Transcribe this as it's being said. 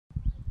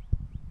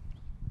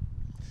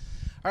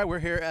All right, we're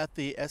here at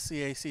the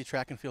SCAC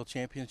Track and Field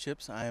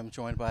Championships. I am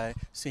joined by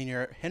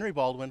senior Henry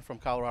Baldwin from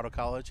Colorado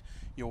College,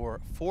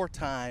 your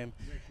four-time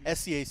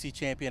SCAC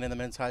champion in the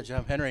men's high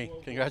jump. Henry,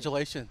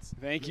 congratulations.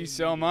 Thank you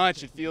so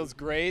much. It feels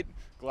great.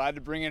 Glad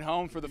to bring it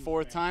home for the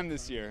fourth time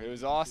this year. It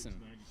was awesome.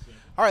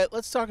 All right,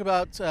 let's talk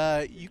about,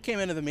 you came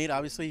into the meet,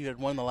 obviously you had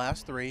won the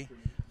last three.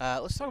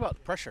 Let's talk about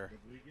the pressure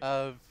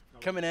of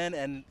coming in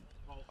and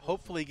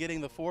hopefully getting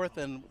the fourth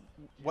and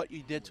what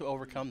you did to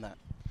overcome that.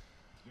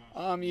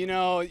 You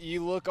know,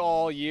 you look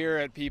all year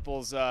at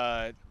people's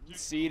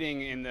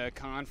seating in the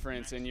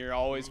conference and you're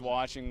always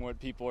watching what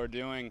people are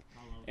doing.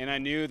 And I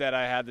knew that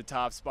I had the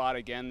top spot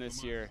again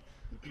this year.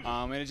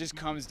 And it just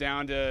comes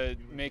down to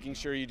making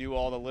sure you do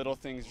all the little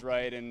things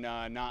right and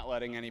not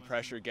letting any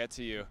pressure get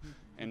to you.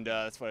 And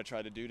that's what I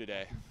tried to do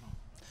today.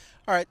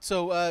 All right,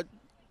 so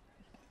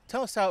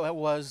tell us how it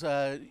was.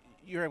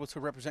 You're able to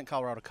represent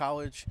Colorado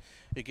College.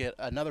 You get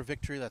another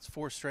victory. That's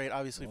four straight,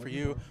 obviously, for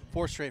you.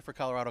 Four straight for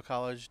Colorado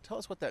College. Tell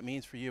us what that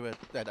means for you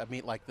at a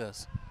meet like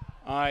this.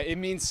 It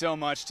means so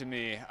much to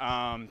me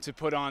to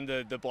put on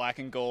the black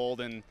and gold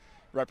and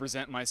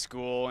represent my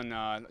school and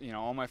you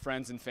know, all my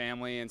friends and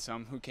family and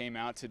some who came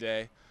out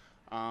today.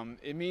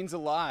 It means a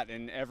lot,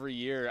 and every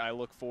year I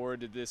look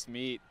forward to this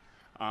meet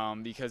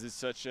because it's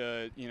such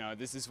a, you know,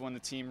 this is when the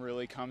team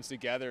really comes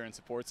together and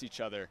supports each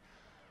other.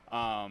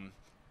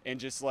 And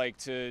just like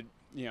to,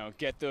 you know,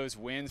 get those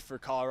wins for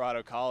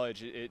Colorado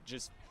College, it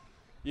just,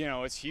 you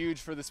know, it's huge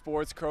for the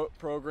sports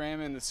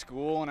program and the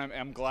school, and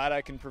I'm glad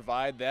I can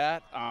provide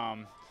that.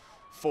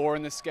 4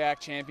 in the SCAC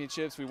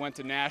championships. We went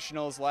to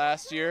nationals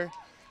last year,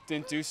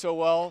 didn't do so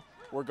well.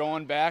 We're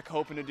going back,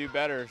 hoping to do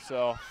better,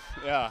 so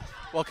yeah.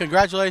 Well,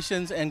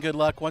 congratulations and good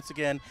luck once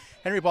again.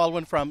 Henry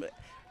Baldwin from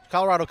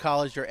Colorado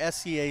College, your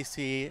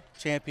SCAC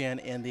champion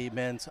in the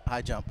men's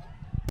high jump.